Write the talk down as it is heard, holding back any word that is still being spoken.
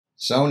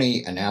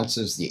Sony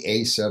announces the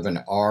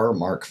A7R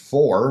Mark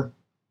IV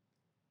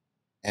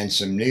and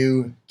some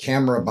new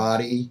camera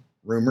body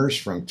rumors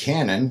from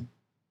Canon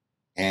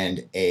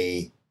and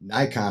a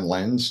Nikon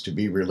lens to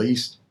be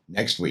released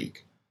next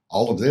week.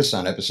 All of this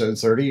on episode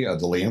 30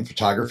 of the Liam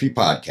Photography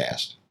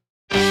Podcast.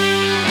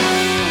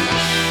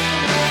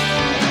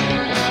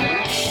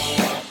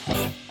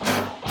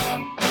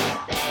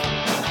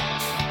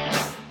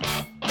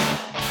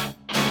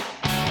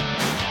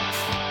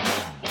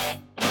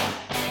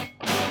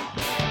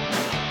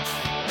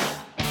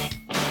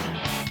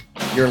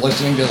 You're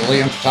listening to the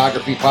Liam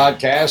Photography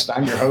Podcast.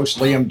 I'm your host,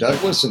 Liam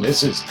Douglas, and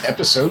this is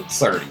episode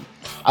 30.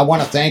 I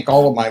want to thank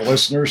all of my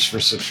listeners for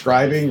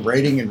subscribing,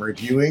 rating, and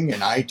reviewing in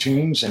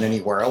iTunes and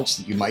anywhere else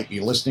that you might be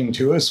listening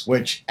to us,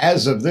 which,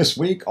 as of this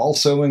week,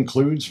 also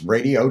includes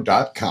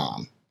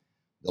radio.com.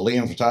 The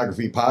Liam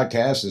Photography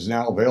Podcast is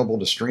now available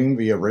to stream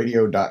via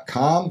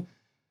radio.com.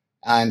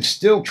 I'm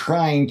still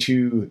trying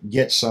to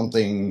get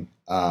something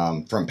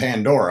from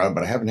Pandora,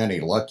 but I haven't had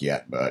any luck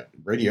yet. But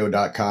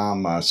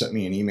radio.com sent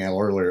me an email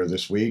earlier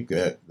this week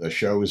that the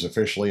show is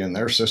officially in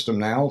their system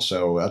now.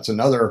 So that's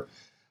another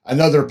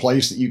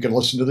place that you can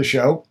listen to the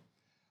show.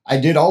 I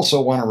did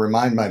also want to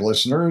remind my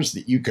listeners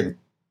that you can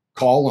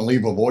call and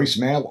leave a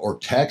voicemail or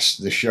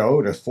text the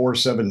show to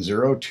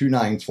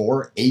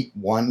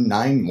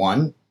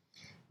 470-294-8191.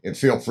 And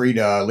feel free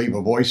to leave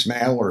a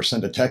voicemail or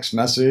send a text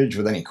message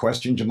with any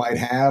questions you might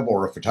have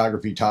or a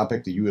photography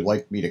topic that you would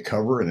like me to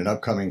cover in an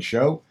upcoming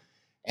show.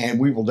 And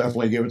we will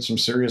definitely give it some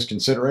serious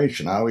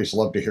consideration. I always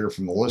love to hear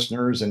from the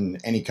listeners and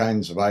any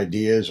kinds of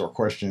ideas or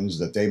questions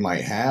that they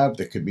might have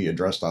that could be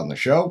addressed on the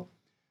show.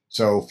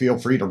 So feel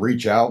free to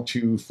reach out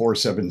to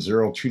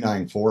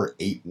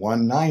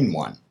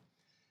 470-294-8191.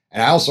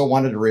 And I also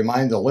wanted to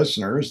remind the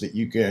listeners that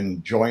you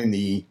can join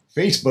the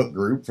Facebook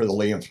group for the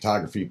Liam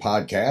Photography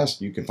Podcast.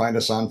 You can find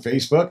us on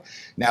Facebook.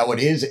 Now, it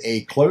is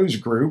a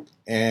closed group,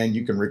 and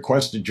you can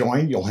request to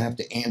join. You'll have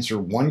to answer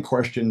one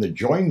question to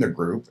join the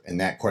group, and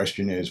that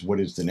question is, what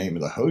is the name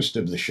of the host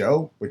of the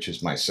show, which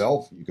is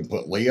myself. You can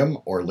put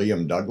Liam or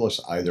Liam Douglas,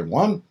 either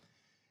one,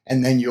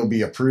 and then you'll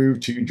be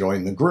approved to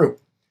join the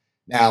group.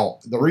 Now,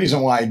 the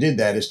reason why I did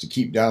that is to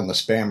keep down the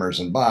spammers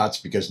and bots,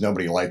 because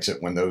nobody likes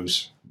it when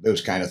those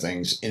kind of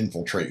things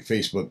infiltrate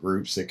Facebook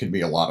groups. That can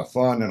be a lot of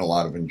fun and a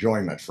lot of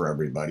enjoyment for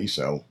everybody.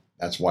 So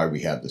that's why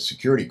we have the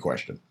security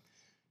question.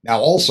 Now,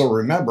 also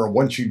remember,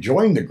 once you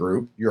join the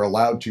group, you're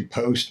allowed to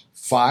post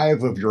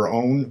 5 of your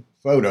own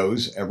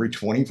photos every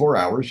 24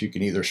 hours. You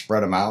can either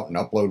spread them out and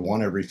upload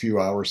one every few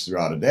hours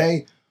throughout a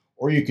day,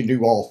 or you can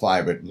do all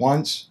 5 at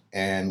once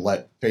and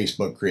let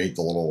Facebook create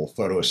the little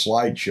photo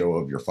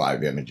slideshow of your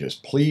 5 images.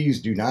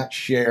 Please do not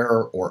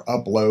share or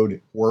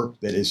upload work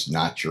that is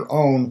not your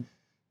own.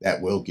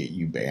 That will get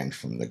you banned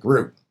from the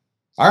group.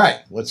 All right,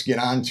 let's get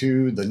on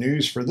to the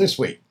news for this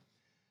week.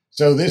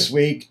 So this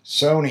week,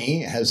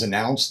 Sony has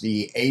announced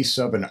the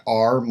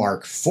A7R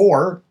Mark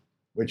IV,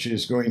 which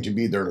is going to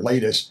be their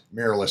latest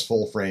mirrorless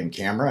full-frame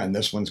camera, and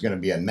this one's going to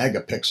be a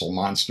megapixel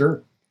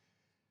monster.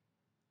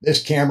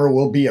 This camera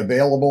will be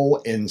available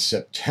in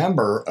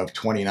September of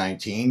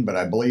 2019, but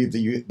I believe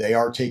they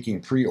are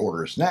taking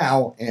pre-orders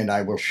now, and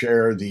I will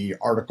share the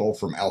article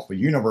from Alpha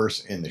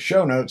Universe in the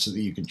show notes so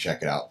that you can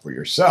check it out for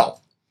yourself.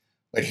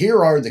 But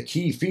here are the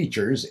key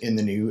features in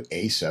the new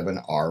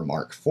A7R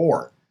Mark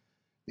IV.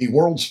 The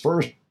world's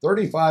first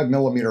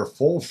 35mm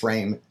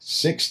full-frame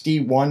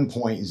 61.0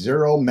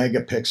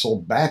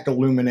 megapixel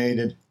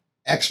back-illuminated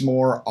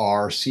Exmor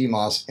R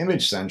CMOS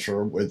image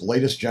sensor with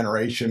latest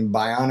generation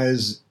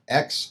Bionaz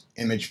X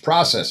image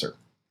processor.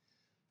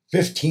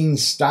 15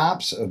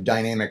 stops of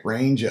dynamic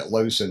range at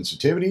low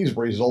sensitivities,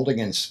 resulting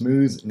in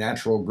smooth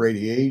natural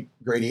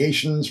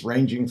gradations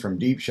ranging from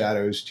deep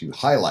shadows to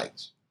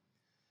highlights.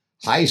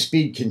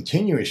 High-speed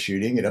continuous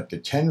shooting at up to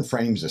 10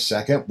 frames a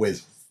second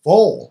with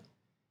full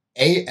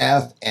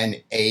AF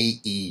and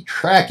AE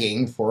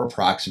tracking for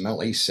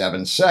approximately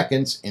 7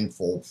 seconds in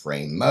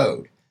full-frame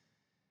mode.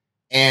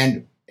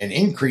 And an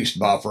increased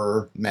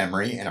buffer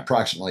memory and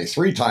approximately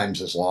 3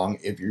 times as long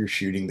if you're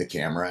shooting the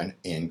camera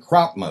in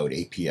crop mode,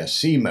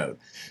 APS-C mode.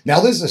 Now,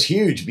 this is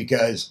huge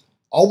because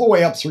all the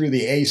way up through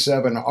the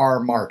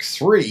A7R Mark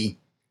III,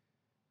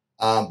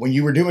 when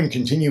you were doing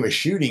continuous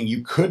shooting,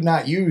 you could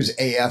not use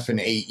AF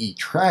and AE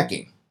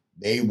tracking.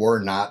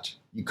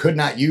 You could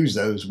not use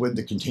those with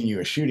the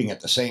continuous shooting at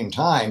the same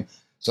time.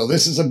 So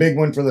this is a big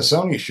one for the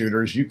Sony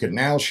shooters. You can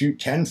now shoot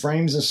 10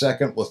 frames a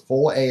second with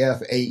full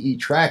AF AE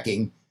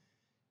tracking,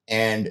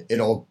 and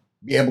it'll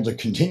be able to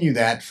continue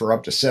that for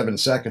up to 7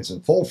 seconds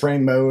in full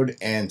frame mode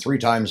and 3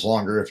 times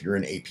longer if you're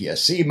in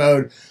APS-C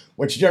mode,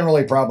 which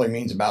generally probably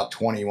means about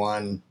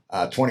 21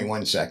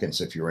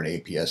 seconds if you're in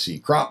APS-C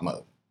crop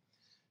mode.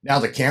 Now,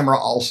 the camera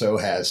also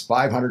has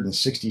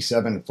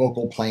 567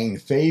 focal plane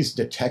phase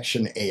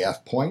detection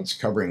AF points,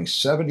 covering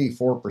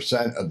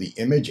 74% of the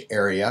image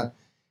area,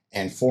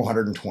 and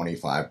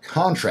 425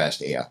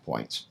 contrast AF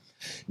points.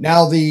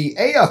 Now, the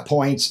AF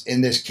points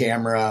in this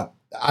camera,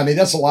 I mean,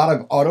 that's a lot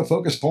of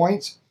autofocus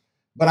points,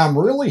 but I'm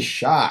really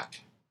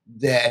shocked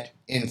that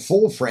in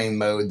full frame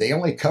mode, they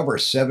only cover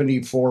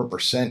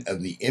 74%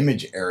 of the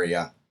image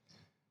area.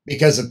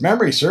 Because if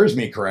memory serves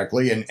me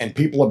correctly, and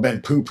people have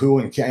been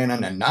poo-pooing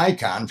Canon and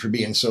Nikon for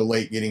being so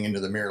late getting into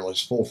the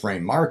mirrorless full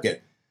frame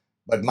market,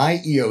 but my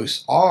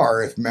EOS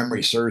R, if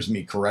memory serves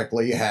me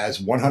correctly, has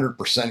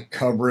 100%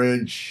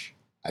 coverage,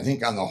 I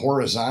think on the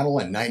horizontal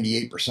and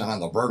 98% on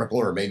the vertical,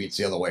 or maybe it's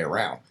the other way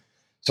around.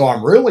 So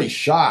I'm really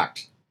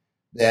shocked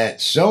that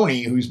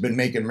Sony, who's been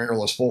making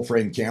mirrorless full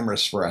frame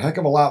cameras for a heck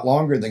of a lot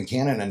longer than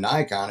Canon and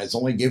Nikon, is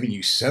only giving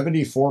you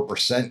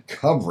 74%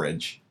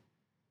 coverage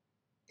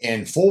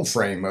in full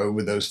frame mode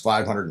with those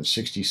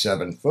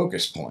 567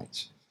 focus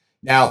points.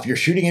 Now, if you're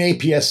shooting in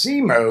APS-C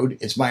mode,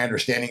 it's my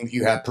understanding that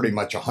you have pretty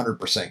much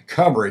 100%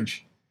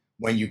 coverage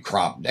when you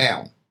crop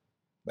down.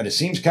 But it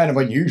seems kind of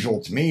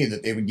unusual to me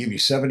that they would give you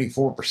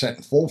 74%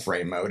 in full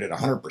frame mode and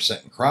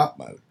 100% in crop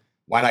mode.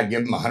 Why not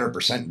give them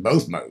 100% in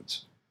both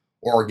modes?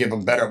 Or give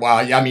them better, well,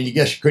 I mean, I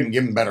guess you couldn't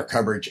give them better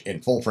coverage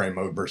in full frame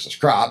mode versus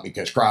crop,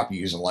 because crop you're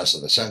using less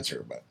of the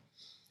sensor, but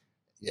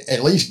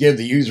at least give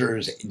the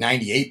users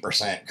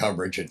 98%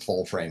 coverage in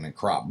full frame and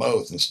crop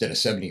both, instead of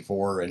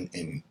 74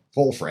 in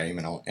full frame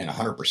and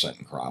 100%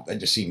 in crop. That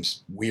just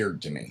seems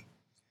weird to me.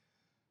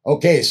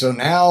 Okay, so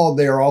now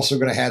they're also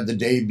going to have the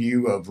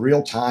debut of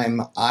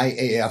real-time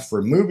IAF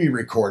for movie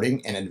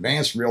recording and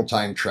advanced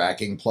real-time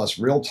tracking, plus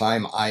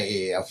real-time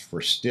IAF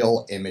for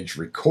still image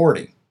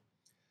recording.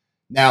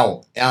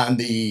 Now, on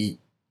the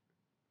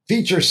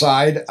feature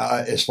side,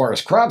 as far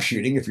as crop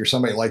shooting, if you're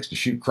somebody who likes to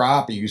shoot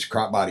crop, you use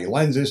crop body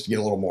lenses to get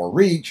a little more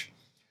reach,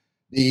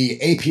 the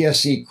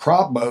APS-C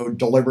crop mode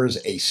delivers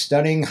a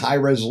stunning high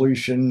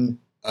resolution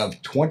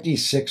of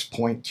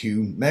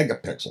 26.2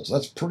 megapixels.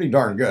 That's pretty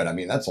darn good. I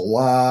mean, that's a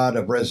lot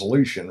of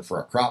resolution for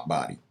a crop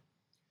body.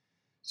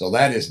 So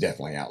that is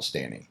definitely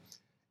outstanding.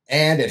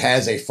 And it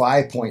has a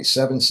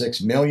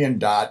 5.76 million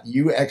dot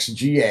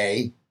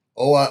UXGA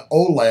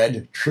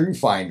OLED True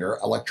Finder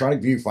electronic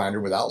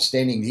viewfinder with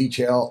outstanding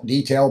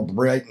detail,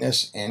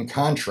 brightness, and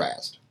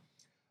contrast.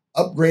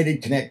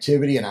 Upgraded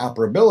connectivity and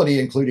operability,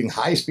 including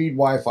high-speed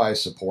Wi-Fi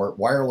support,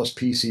 wireless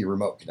PC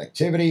remote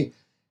connectivity,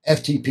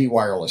 FTP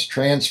wireless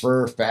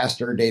transfer,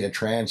 faster data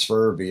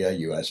transfer via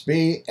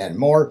USB, and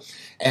more.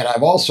 And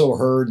I've also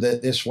heard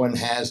that this one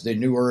has the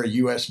newer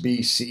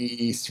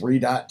USB-C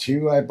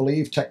 3.2, I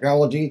believe,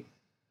 technology,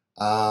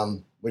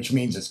 which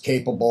means it's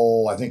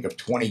capable, I think, of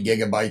 20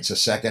 gigabytes a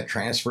second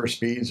transfer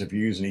speeds if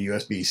you're using a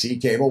USB-C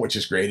cable, which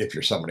is great if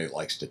you're somebody that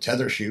likes to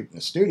tether shoot in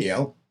the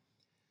studio.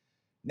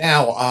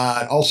 Now,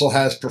 it also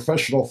has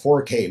professional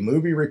 4K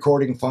movie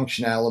recording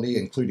functionality,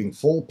 including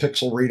full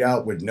pixel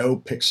readout with no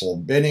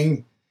pixel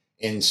binning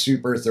in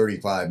Super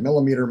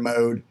 35mm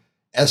mode,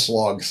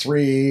 S-Log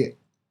 3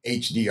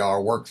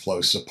 HDR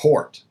workflow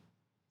support.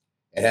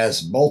 It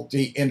has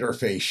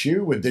multi-interface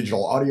shoe with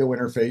digital audio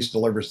interface,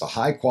 delivers the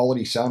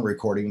high-quality sound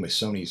recording with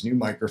Sony's new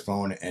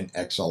microphone and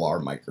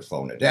XLR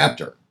microphone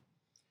adapter.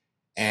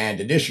 And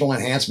additional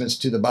enhancements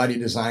to the body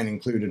design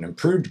include an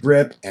improved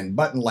grip and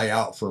button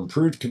layout for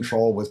improved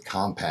control with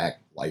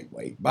compact,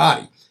 lightweight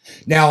body.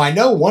 Now, I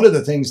know one of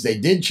the things they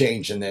did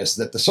change in this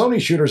that the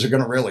Sony shooters are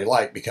going to really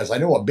like, because I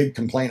know a big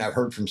complaint I've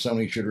heard from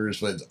Sony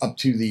shooters with up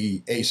to the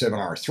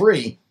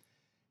A7R3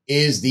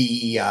 is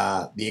the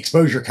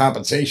exposure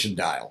compensation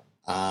dial.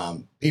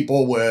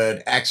 People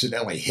would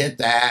accidentally hit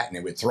that and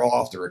it would throw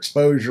off their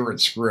exposure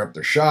and screw up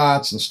their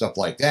shots and stuff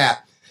like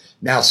that.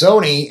 Now,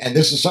 Sony, and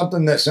this is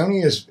something that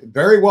Sony is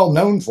very well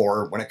known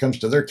for when it comes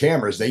to their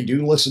cameras, they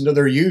do listen to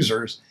their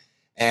users,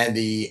 and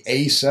the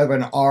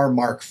A7R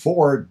Mark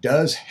IV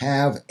does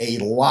have a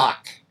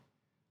lock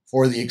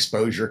for the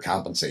exposure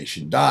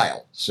compensation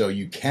dial. So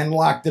you can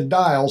lock the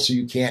dial so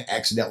you can't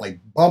accidentally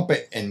bump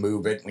it and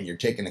move it when you're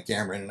taking the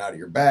camera in and out of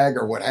your bag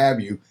or what have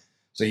you,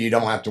 so you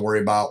don't have to worry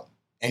about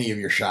any of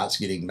your shots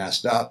getting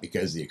messed up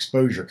because the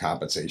exposure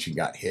compensation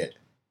got hit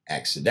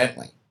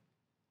accidentally.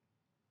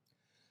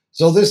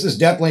 So this is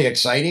definitely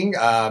exciting,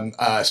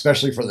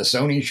 especially for the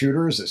Sony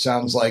shooters. It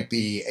sounds like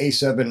the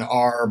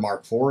A7R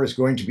Mark IV is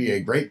going to be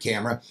a great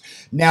camera.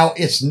 Now,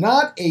 it's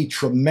not a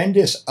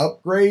tremendous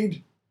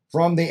upgrade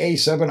from the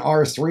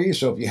A7R III,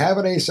 so if you have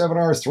an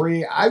A7R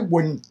III, I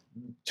wouldn't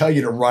tell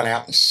you to run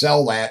out and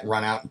sell that,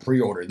 run out and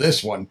pre-order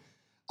this one,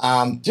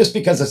 just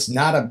because it's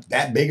not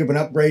that big of an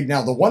upgrade.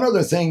 Now, the one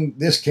other thing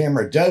this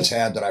camera does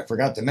have that I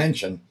forgot to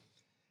mention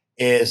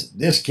is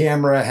this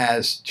camera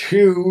has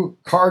 2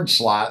 card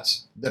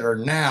slots that are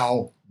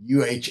now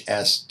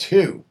UHS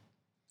 2.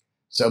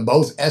 So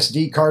both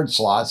SD card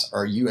slots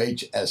are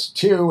UHS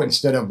 2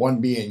 instead of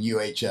one being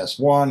UHS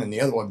 1 and the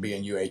other one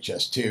being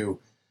UHS 2,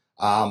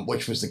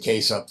 which was the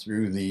case up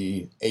through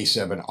the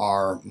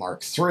A7R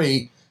Mark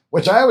III,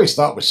 which I always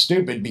thought was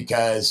stupid,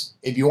 because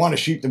if you want to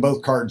shoot the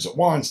both cards at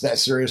once, that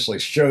seriously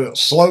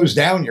slows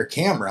down your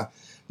camera,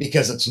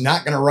 because it's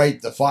not going to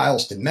write the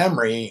files to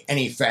memory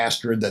any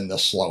faster than the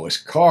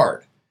slowest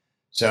card.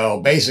 So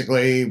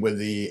basically, with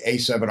the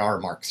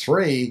A7R Mark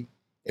III,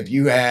 if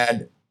you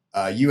had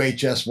a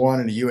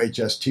UHS-1 and a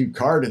UHS-2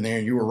 card in there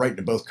and you were writing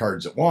to both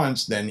cards at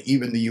once, then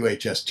even the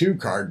UHS-2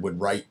 card would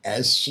write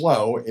as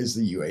slow as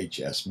the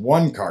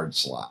UHS-1 card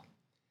slot.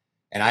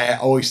 And I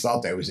always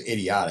thought that was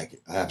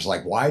idiotic. I was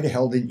like, why the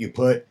hell didn't you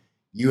put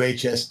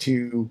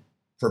UHS-2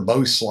 for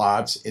both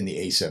slots in the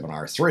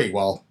A7R3?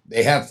 Well,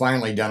 they have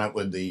finally done it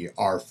with the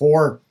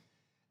R4,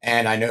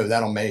 and I know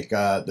that'll make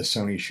the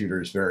Sony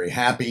shooters very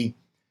happy.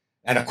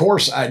 And of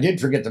course, I did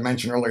forget to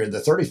mention earlier, the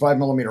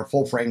 35mm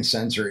full frame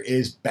sensor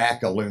is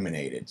back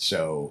illuminated.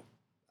 So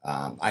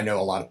I know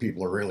a lot of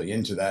people are really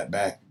into that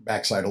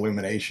backside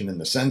illumination in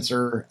the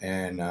sensor,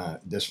 and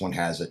this one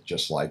has it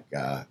just like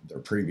their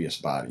previous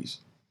bodies.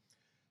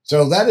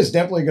 So that is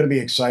definitely going to be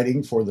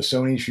exciting for the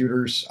Sony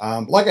shooters.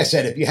 Like I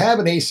said, if you have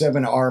an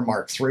A7R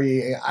Mark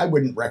III, I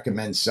wouldn't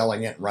recommend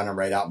selling it and running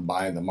right out and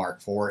buying the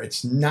Mark IV.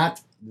 It's not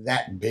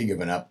that big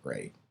of an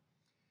upgrade.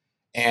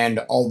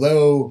 And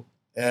although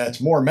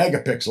it's more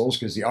megapixels,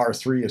 because the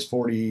R3 is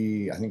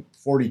 42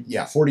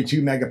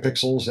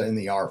 megapixels, and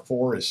the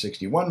R4 is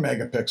 61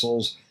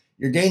 megapixels,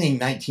 you're gaining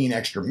 19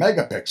 extra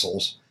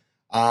megapixels.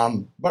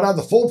 But on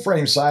the full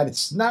frame side,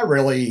 it's not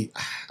really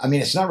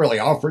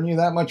offering you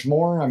that much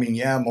more. I mean,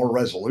 yeah, more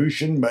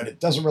resolution, but it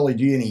doesn't really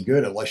do you any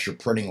good unless you're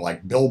printing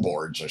like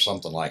billboards or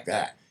something like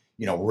that.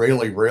 You know,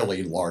 really,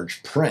 really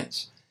large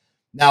prints.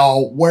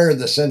 Now, where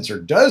the sensor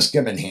does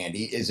come in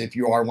handy is if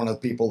you are one of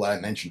the people that I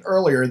mentioned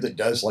earlier that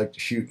does like to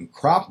shoot in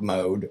crop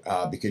mode,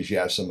 because you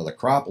have some of the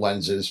crop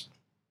lenses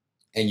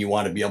and you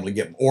want to be able to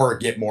get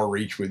more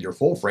reach with your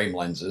full frame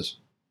lenses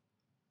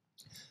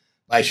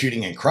by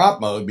shooting in crop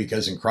mode,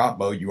 because in crop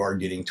mode you are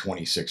getting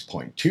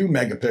 26.2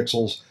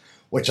 megapixels,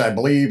 which I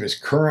believe is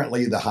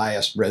currently the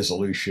highest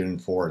resolution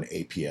for an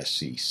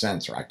APS-C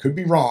sensor. I could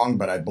be wrong,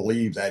 but I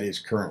believe that is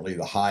currently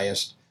the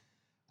highest.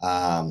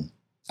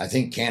 I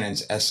think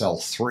Canon's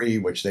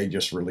SL3, which they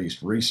just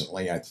released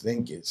recently, I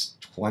think it's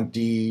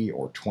 20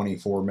 or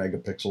 24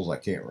 megapixels. I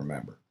can't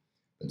remember.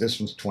 But this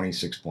one's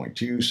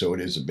 26.2, so it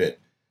is a bit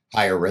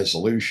higher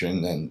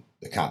resolution than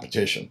the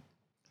competition.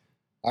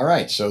 All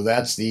right, so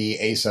that's the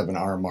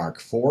A7R Mark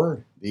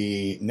IV.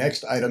 The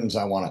next items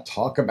I want to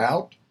talk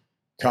about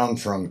come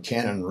from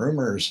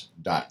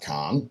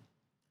CanonRumors.com.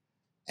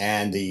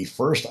 And the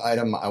first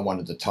item I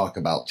wanted to talk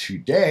about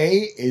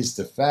today is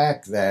the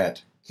fact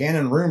that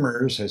Canon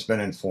Rumors has been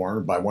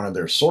informed by one of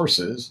their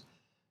sources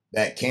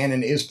that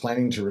Canon is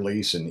planning to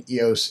release an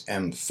EOS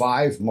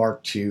M5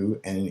 Mark II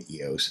and an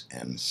EOS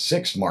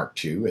M6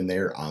 Mark II, and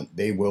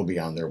they will be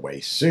on their way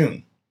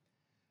soon.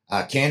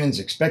 Canon's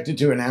expected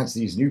to announce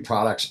these new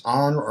products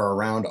on or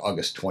around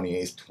August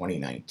 28th,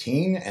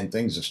 2019, and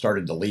things have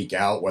started to leak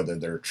out. Whether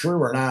they're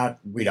true or not,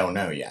 we don't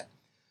know yet.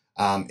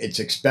 It's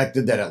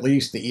expected that at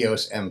least the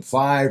EOS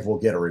M5 will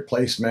get a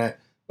replacement,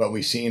 but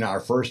we've seen our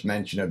first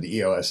mention of the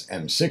EOS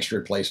M6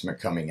 replacement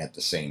coming at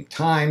the same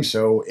time,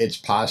 so it's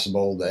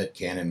possible that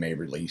Canon may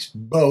release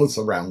both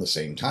around the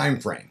same time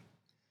frame.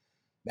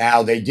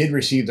 Now, they did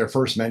receive their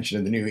first mention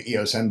of the new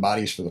EOS M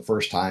bodies for the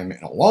first time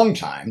in a long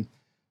time.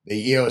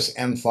 The EOS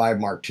M5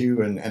 Mark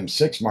II and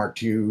M6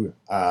 Mark II,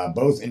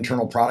 both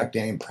internal product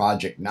name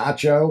Project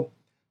Nacho.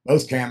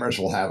 Both cameras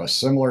will have a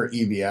similar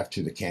EVF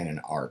to the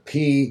Canon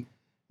RP.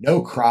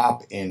 No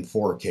crop in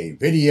 4K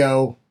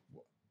video.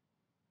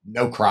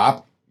 No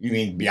crop? You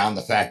mean beyond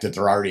the fact that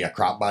they're already a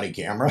crop body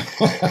camera?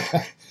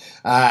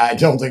 I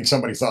don't think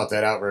somebody thought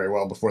that out very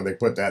well before they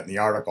put that in the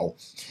article.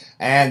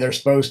 And they're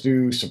supposed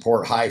to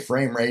support high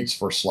frame rates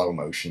for slow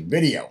motion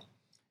video.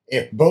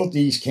 If both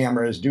these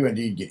cameras do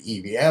indeed get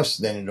EVFs,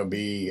 then it'll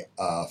be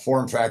a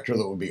form factor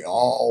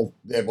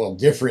that will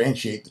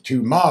differentiate the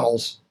two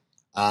models.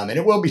 And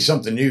it will be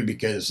something new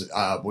because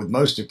with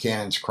most of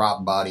Canon's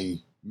crop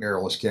body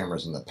mirrorless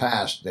cameras in the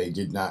past, they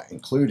did not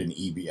include an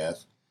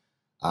EVF.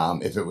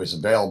 If it was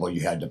available,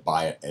 you had to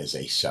buy it as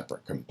a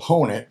separate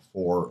component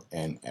for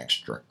an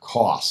extra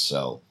cost.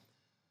 So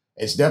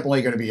it's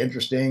definitely going to be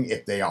interesting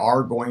if they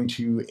are going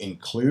to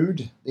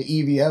include the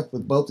EVF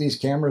with both these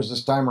cameras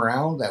this time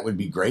around. That would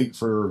be great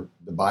for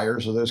the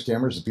buyers of those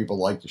cameras, the people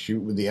who like to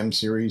shoot with the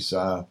M-series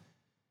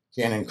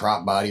Canon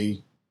crop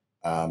body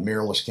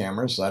mirrorless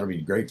cameras. So that'll be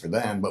great for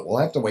them, but we'll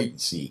have to wait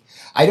and see.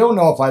 I don't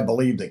know if I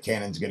believe that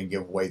Canon's going to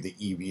give away the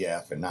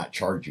EVF and not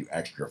charge you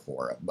extra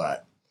for it,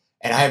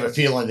 and I have a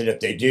feeling that if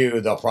they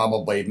do, they'll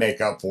probably make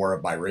up for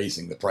it by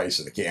raising the price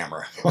of the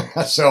camera.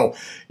 So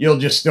you'll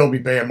just still be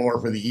paying more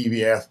for the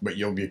EVF, but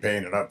you'll be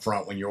paying it up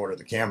front when you order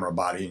the camera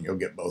body, and you'll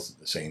get both at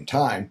the same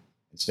time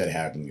instead of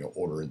having to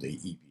order the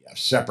EVF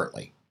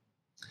separately.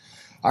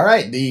 All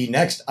right, the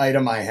next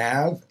item I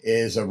have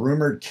is a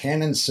rumored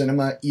Canon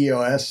Cinema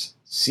EOS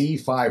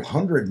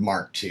C500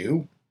 Mark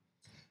II.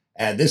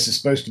 And this is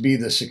supposed to be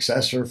the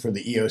successor for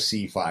the EOS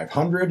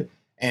C500.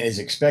 And is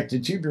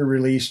expected to be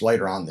released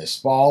later on this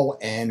fall,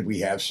 and we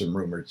have some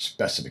rumored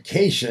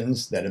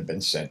specifications that have been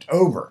sent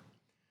over.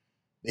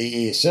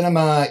 The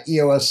Cinema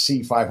EOS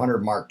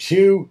C500 Mark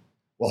II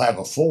will have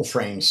a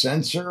full-frame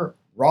sensor,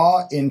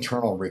 raw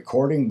internal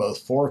recording,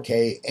 both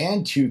 4K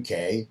and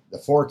 2K. The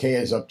 4K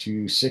is up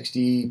to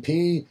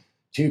 60p,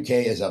 2K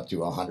is up to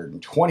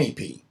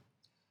 120p.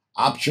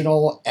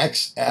 Optional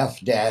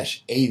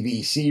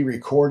XF-AVC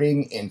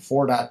recording in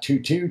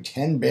 4.22,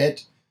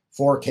 10-bit,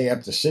 4K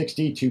up to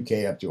 60,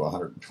 2K up to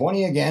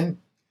 120 again.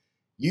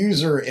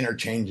 User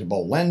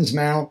interchangeable lens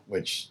mount,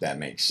 which that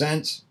makes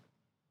sense.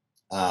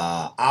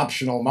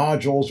 Optional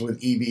modules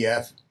with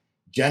EVF,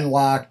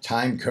 Genlock,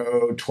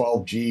 timecode,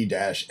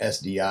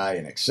 12G-SDI,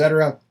 and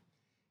etc.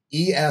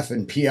 EF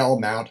and PL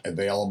mount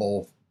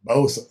available.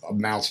 Both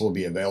mounts will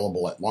be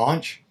available at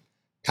launch.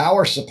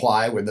 Power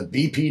supply with the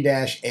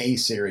BP-A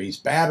series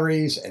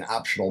batteries, an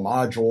optional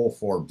module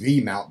for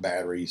V-mount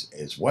batteries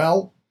as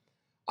well.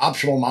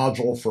 Optional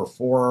module for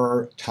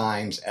 4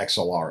 times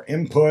XLR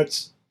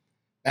inputs.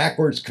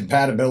 Backwards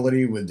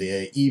compatibility with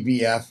the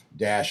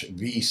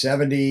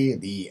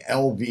EVF-V70, the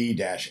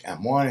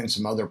LV-M1, and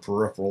some other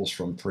peripherals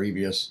from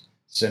previous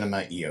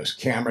Cinema EOS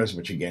cameras,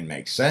 which again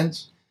makes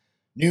sense.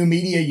 New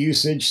media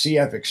usage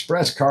CF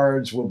Express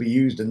cards will be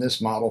used in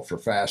this model for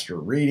faster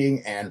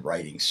reading and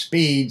writing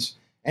speeds,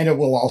 and it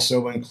will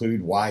also include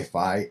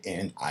Wi-Fi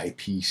and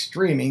IP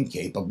streaming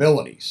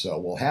capabilities. So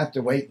we'll have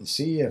to wait and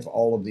see if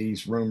all of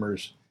these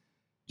rumors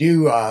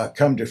do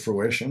come to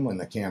fruition when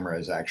the camera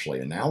is actually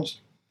announced.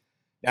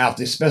 Now, if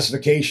the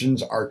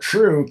specifications are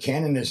true,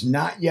 Canon is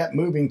not yet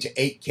moving to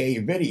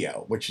 8K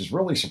video, which is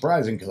really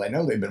surprising because I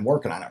know they've been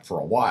working on it for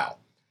a while,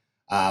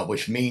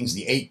 which means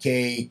the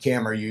 8K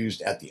camera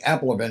used at the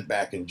Apple event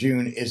back in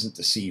June isn't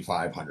the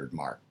C500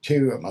 Mark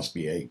II. It must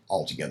be an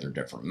altogether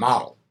different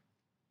model.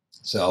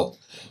 So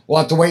we'll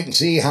have to wait and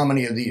see how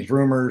many of these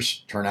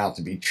rumors turn out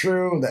to be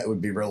true. That would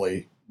be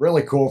really,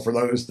 really cool for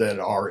those that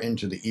are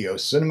into the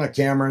EOS Cinema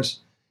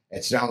cameras.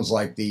 It sounds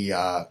like the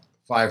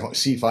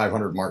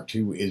C500 Mark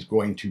II is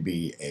going to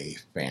be a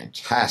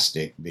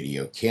fantastic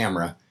video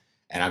camera,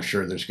 and I'm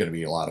sure there's going to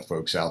be a lot of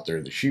folks out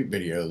there that shoot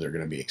video. They're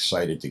going to be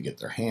excited to get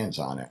their hands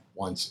on it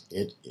once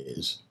it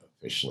is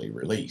officially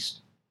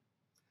released.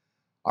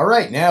 All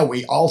right, now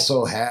we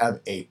also have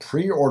a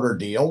pre-order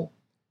deal.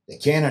 The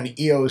Canon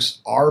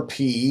EOS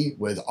RP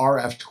with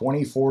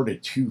RF24 to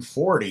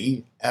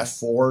 240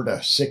 f4 to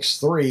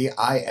 6.3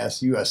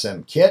 IS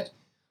USM kit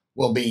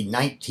will be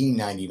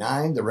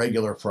 $19.99. The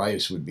regular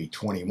price would be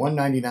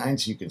 $21.99,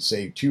 so you can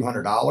save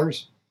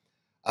 $200.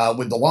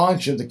 With the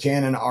launch of the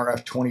Canon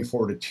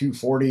RF24 to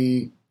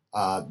 240,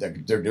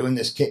 they're doing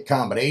this kit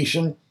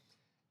combination,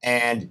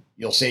 and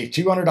you'll save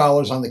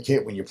 $200 on the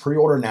kit when you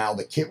pre-order now.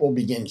 The kit will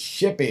begin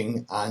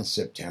shipping on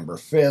September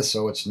 5th,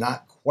 so it's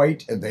not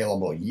quite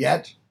available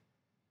yet.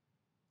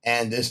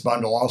 And this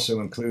bundle also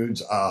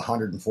includes a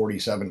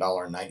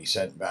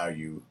 $147.90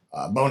 value,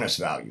 bonus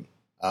value.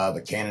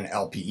 The Canon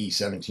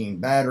LPE17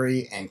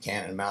 battery and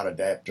Canon mount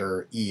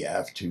adapter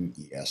EF to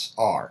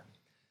ESR.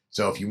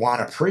 So if you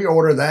want to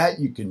pre-order that,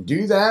 you can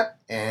do that,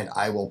 and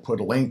I will put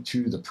a link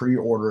to the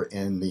pre-order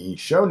in the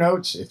show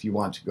notes if you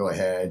want to go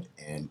ahead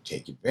and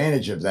take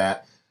advantage of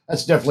that.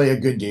 That's definitely a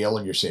good deal,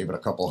 and you're saving a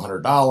couple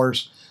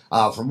 $100.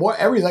 From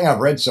everything I've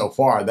read so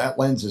far, that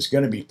lens is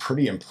going to be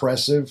pretty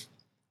impressive,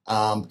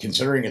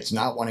 considering it's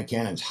not one of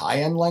Canon's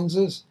high-end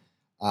lenses.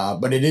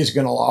 But it is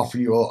going to offer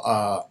you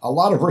a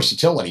lot of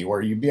versatility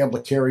where you'd be able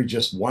to carry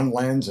just one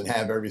lens and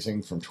have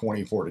everything from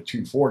 24 to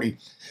 240.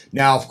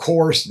 Now, of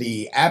course,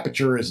 the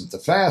aperture isn't the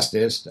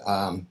fastest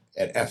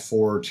at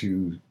f4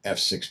 to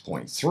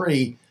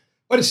f6.3,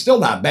 but it's still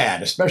not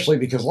bad, especially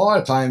because a lot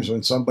of times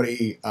when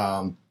somebody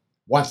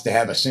wants to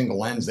have a single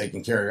lens they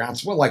can carry around,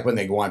 so like when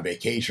they go on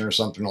vacation or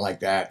something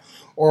like that,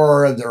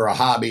 or they're a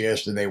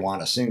hobbyist and they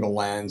want a single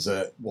lens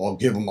that will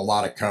give them a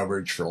lot of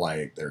coverage for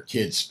like their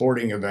kids'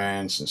 sporting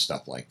events and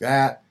stuff like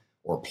that,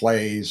 or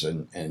plays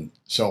and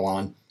so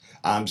on.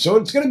 So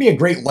it's going to be a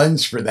great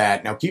lens for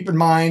that. Now, keep in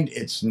mind,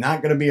 it's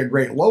not going to be a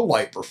great low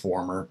light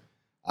performer.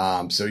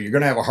 So you're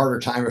going to have a harder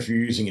time if you're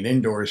using it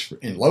indoors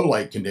in low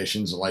light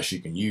conditions, unless you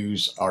can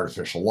use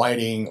artificial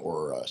lighting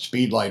or a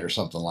speed light or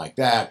something like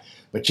that.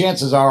 But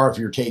chances are, if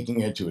you're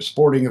taking it to a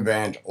sporting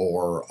event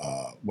or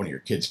one of your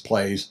kids'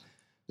 plays,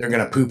 they're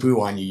going to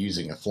poo-poo on you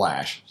using a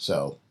flash.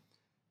 So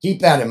keep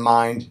that in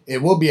mind.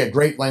 It will be a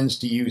great lens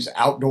to use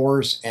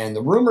outdoors, and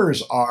the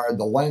rumors are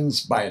the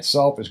lens by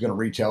itself is going to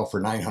retail for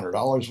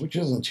 $900, which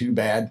isn't too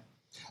bad.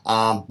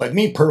 But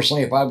me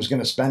personally, if I was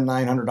going to spend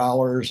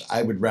 $900,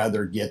 I would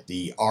rather get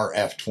the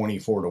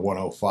RF24 to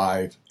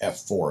 105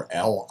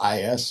 f4L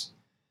IS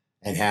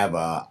and have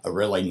a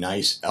really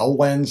nice L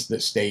lens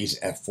that stays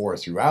f4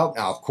 throughout.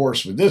 Now, of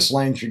course, with this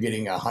lens, you're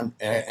getting an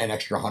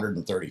extra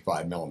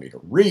 135 millimeter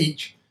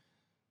reach,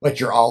 but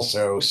you're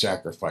also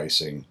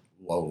sacrificing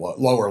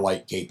lower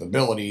light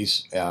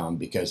capabilities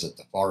because at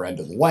the far end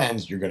of the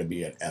lens, you're going to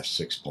be at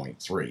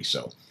f6.3.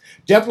 So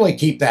definitely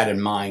keep that in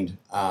mind.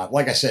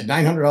 Like I said,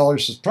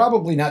 $900 is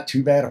probably not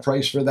too bad a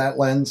price for that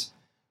lens,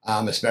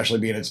 especially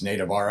being its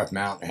native RF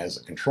mount. It has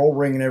a control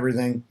ring and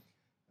everything.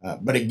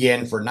 But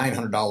again, for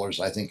 $900,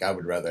 I think I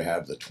would rather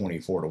have the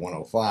 24 to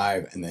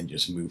 105 and then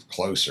just move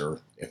closer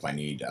if I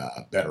need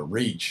a better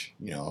reach,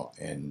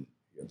 and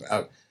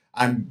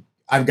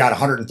I've got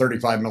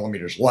 135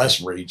 millimeters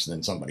less reach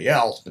than somebody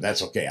else, but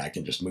that's okay. I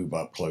can just move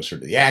up closer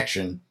to the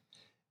action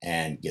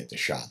and get the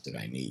shot that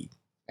I need.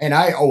 And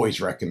I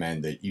always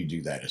recommend that you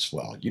do that as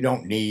well. You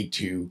don't need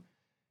to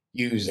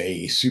use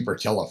a super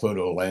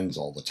telephoto lens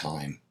all the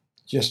time.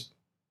 Just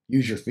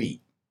use your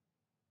feet.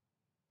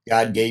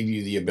 God gave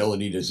you the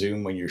ability to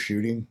zoom when you're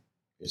shooting.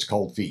 It's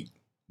called feet.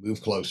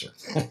 Move closer.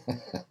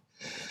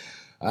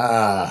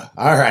 All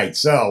right.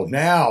 So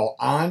now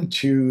on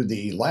to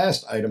the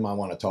last item I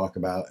want to talk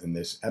about in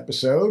this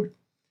episode.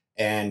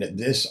 And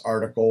this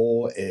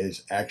article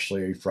is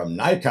actually from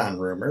Nikon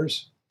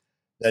Rumors.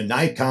 The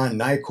Nikon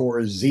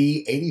Nikkor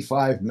Z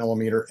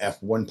 85mm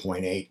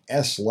f1.8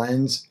 S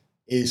lens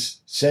is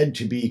said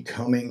to be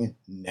coming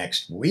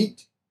next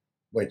week,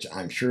 which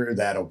I'm sure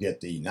that'll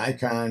get the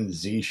Nikon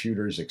Z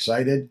shooters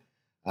excited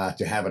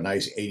to have a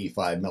nice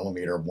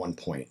 85mm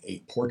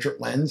 1.8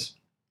 portrait lens.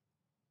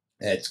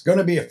 It's going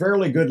to be a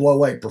fairly good low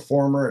light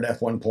performer at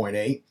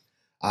f1.8.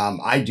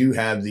 I do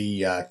have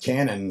the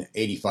Canon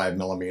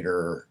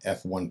 85mm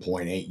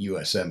f1.8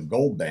 USM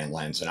gold band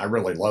lens, and I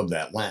really love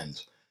that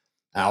lens.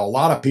 Now, a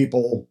lot of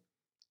people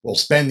will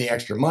spend the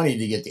extra money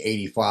to get the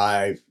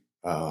 85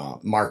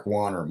 Mark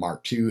 1 or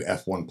Mark 2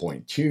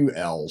 f1.2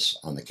 Ls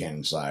on the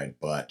Canon side,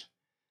 but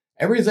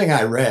everything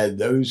I read,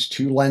 those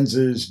two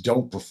lenses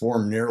don't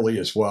perform nearly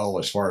as well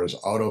as far as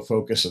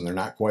autofocus, and they're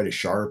not quite as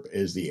sharp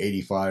as the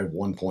 85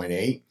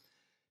 1.8.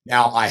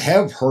 Now, I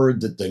have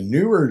heard that the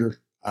newer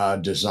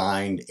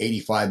designed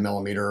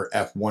 85mm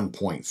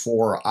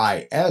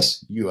f1.4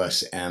 IS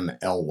USM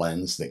L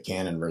lens that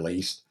Canon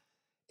released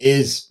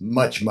is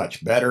much,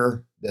 much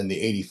better than the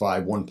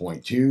 85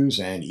 1.2s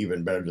and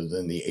even better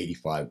than the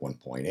 85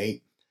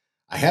 1.8.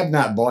 I have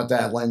not bought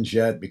that lens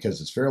yet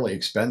because it's fairly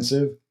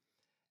expensive.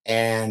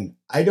 And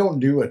I don't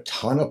do a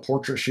ton of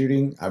portrait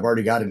shooting. I've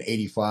already got an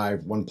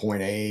 85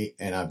 1.8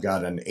 and I've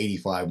got an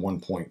 85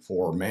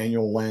 1.4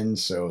 manual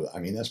lens. So, I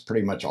mean, that's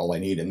pretty much all I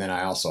need. And then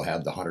I also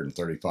have the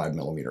 135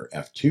 millimeter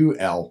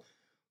f2L,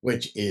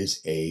 which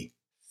is a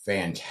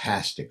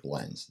fantastic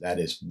lens. That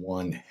is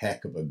one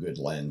heck of a good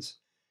lens.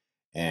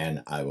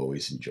 And I've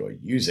always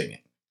enjoyed using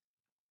it.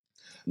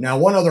 Now,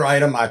 one other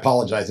item, I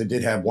apologize. I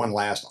did have one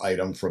last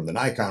item from the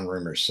Nikon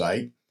Rumors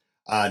site.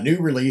 New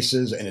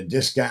releases and a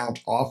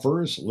discount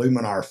offers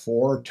Luminar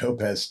 4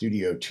 Topaz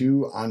Studio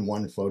 2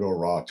 on-one Photo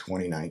Raw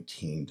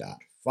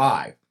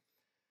 2019.5.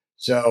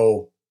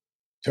 So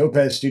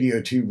Topaz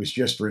Studio 2 was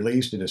just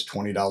released. It is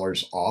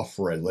 $20 off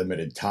for a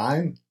limited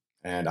time.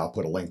 And I'll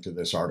put a link to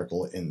this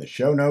article in the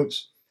show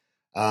notes.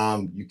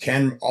 You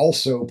can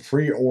also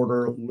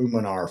pre-order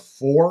Luminar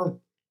 4.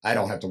 I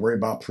don't have to worry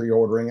about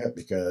pre-ordering it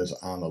because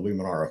I'm a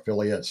Luminar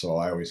affiliate, so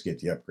I always get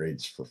the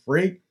upgrades for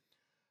free.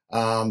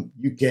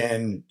 You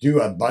can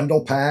do a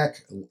bundle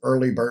pack,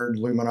 early bird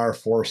Luminar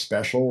 4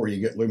 special, where you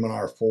get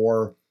Luminar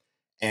 4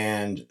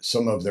 and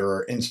some of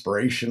their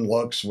inspiration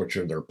looks, which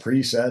are their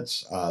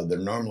presets. They're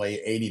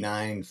normally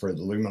 $89 for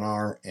the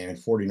Luminar and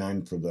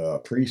 $49 for the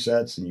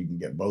presets, and you can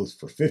get both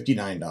for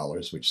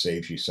 $59, which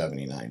saves you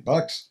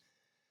 $79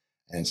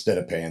 instead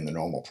of paying the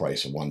normal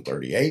price of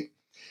 $138.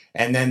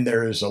 And then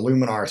there's a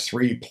Luminar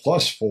 3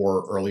 plus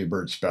 4 early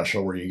bird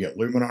special where you get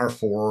Luminar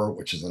 4,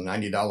 which is a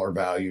 $90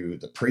 value,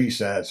 the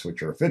presets,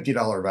 which are a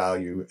 $50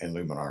 value, and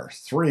Luminar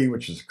 3,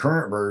 which is the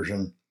current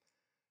version,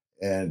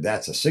 and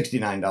that's a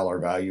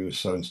 $69 value.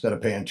 So instead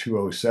of paying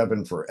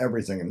 $207 for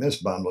everything in this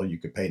bundle, you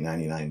could pay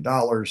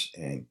 $99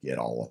 and get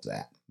all of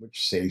that,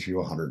 which saves you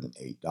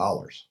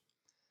 $108.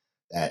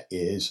 That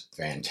is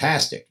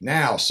fantastic.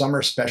 Now,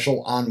 Summer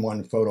Special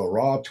On-One Photo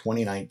Raw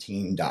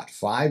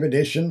 2019.5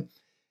 edition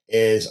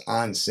is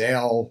on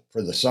sale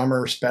for the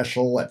summer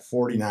special at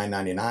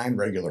 $49.99.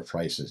 Regular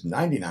price is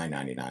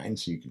 $99.99,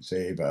 so you can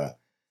save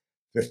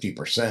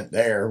 50%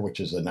 there,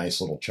 which is a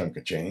nice little chunk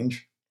of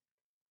change.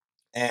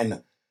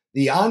 And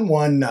the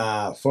On-One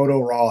Photo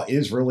Raw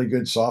is really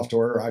good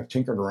software. I've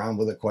tinkered around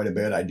with it quite a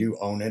bit. I do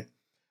own it.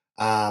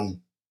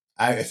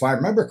 If I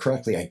remember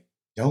correctly, I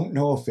don't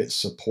know if it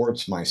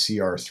supports my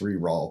CR3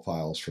 RAW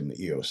files from the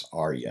EOS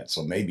R yet,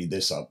 so maybe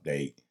this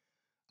update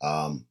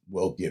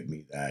will give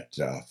me that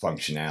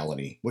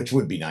functionality, which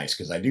would be nice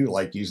because I do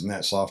like using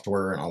that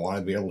software and I want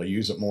to be able to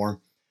use it more.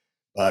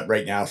 But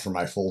right now, for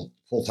my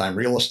full-time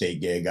real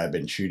estate gig, I've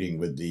been shooting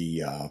with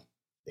the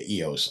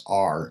EOS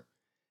R,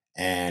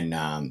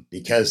 and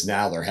because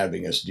now they're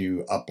having us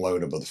do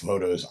upload of the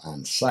photos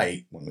on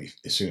site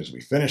as soon as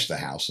we finish the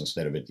house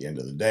instead of at the end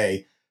of the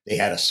day, they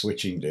had us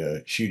switching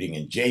to shooting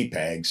in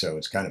JPEG, so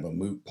it's kind of a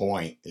moot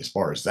point as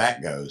far as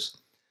that goes.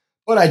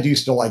 But I do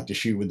still like to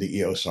shoot with the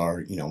EOS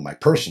R, my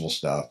personal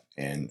stuff.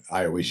 And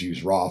I always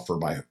use RAW for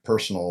my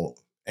personal,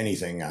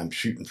 anything I'm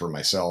shooting for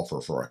myself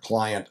or for a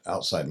client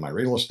outside my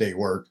real estate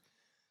work.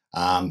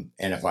 And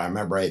if I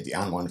remember right, the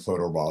On-One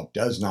Photo RAW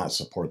does not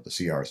support the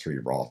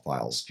CR3 RAW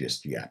files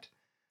just yet.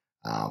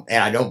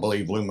 And I don't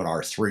believe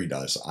Luminar 3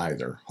 does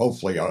either.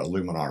 Hopefully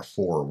Luminar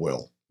 4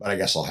 will, but I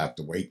guess I'll have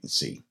to wait and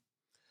see.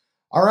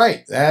 All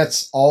right,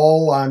 that's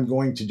all I'm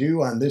going to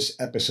do on this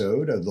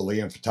episode of the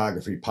Liam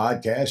Photography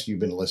Podcast. You've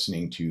been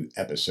listening to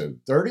episode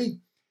 30.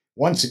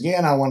 Once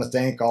again, I want to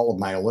thank all of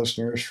my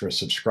listeners for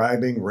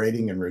subscribing,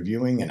 rating, and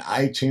reviewing in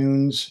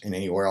iTunes and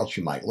anywhere else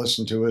you might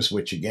listen to us,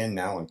 which again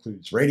now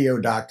includes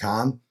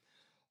radio.com.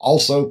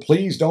 Also,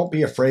 please don't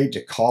be afraid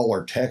to call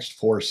or text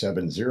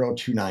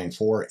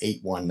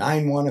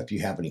 470-294-8191 if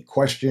you have any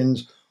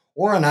questions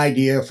or an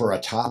idea for a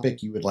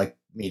topic you would like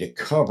me to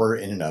cover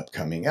in an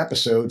upcoming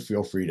episode.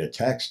 Feel free to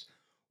text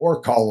or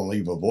call and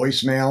leave a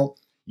voicemail.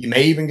 You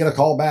may even get a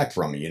call back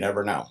from me. You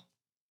never know.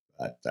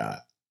 But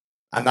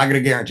I'm not going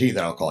to guarantee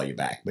that I'll call you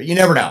back, but you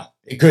never know.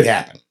 It could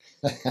happen.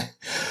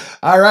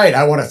 All right.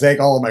 I want to thank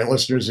all of my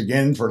listeners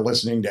again for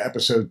listening to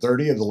episode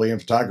 30 of the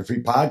Liam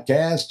Photography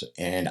Podcast,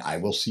 and I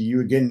will see you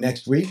again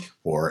next week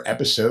for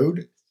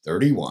episode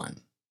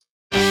 31.